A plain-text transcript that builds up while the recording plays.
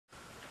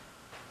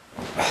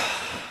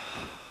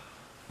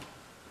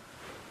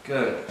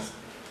goodness.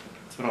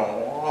 It's been a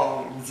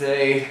long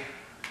day.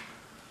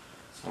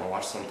 Just want to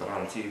watch something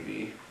on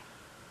TV.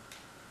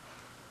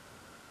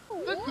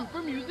 The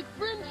Super Music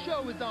Friends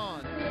Show is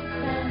on.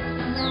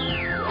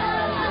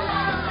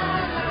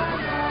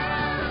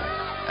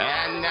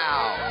 And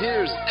now,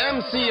 here's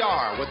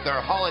MCR with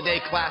their holiday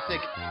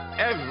classic,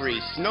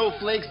 Every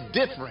Snowflake's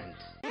Different.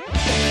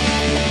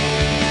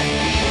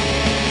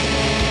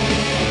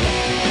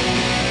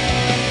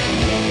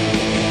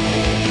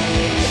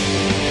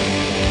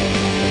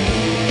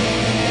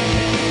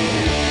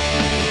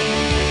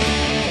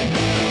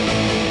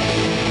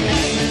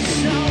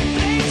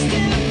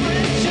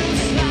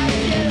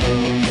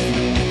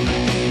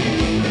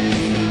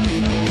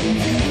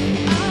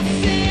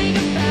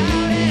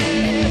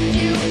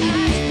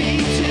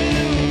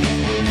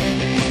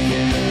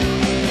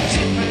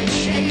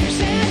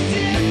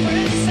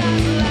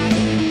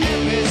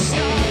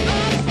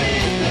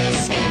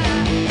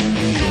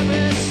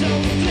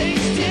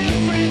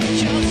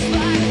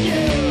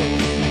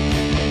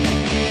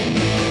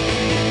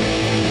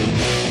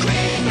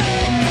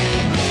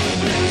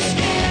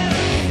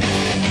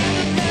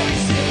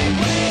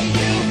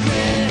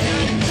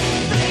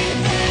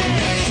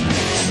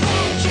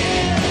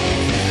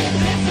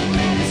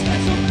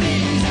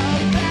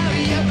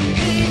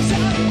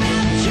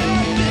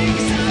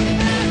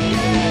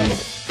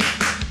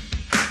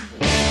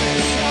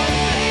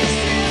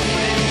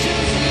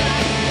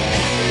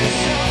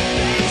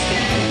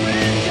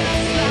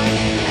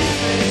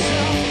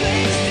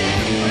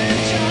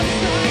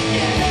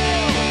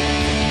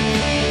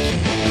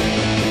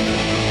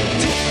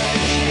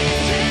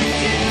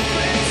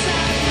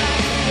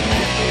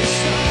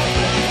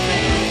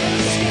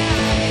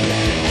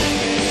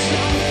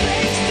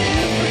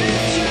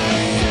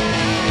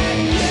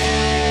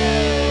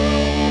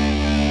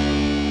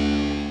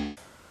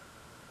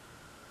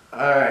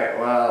 Alright,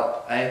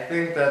 well, I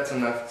think that's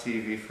enough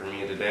TV for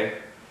me today.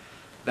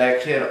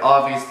 That kid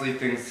obviously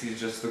thinks he's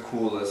just the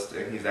coolest,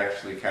 and he's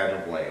actually kind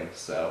of lame,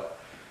 so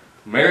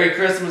Merry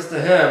Christmas to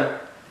him,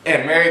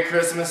 and Merry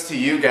Christmas to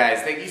you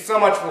guys. Thank you so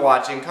much for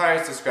watching.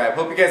 Comment, subscribe.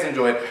 Hope you guys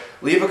enjoyed.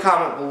 Leave a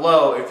comment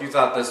below if you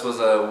thought this was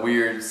a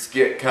weird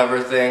skit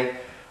cover thing.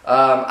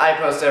 I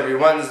post every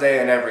Wednesday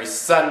and every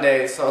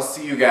Sunday, so I'll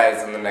see you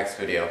guys in the next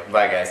video.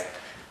 Bye, guys.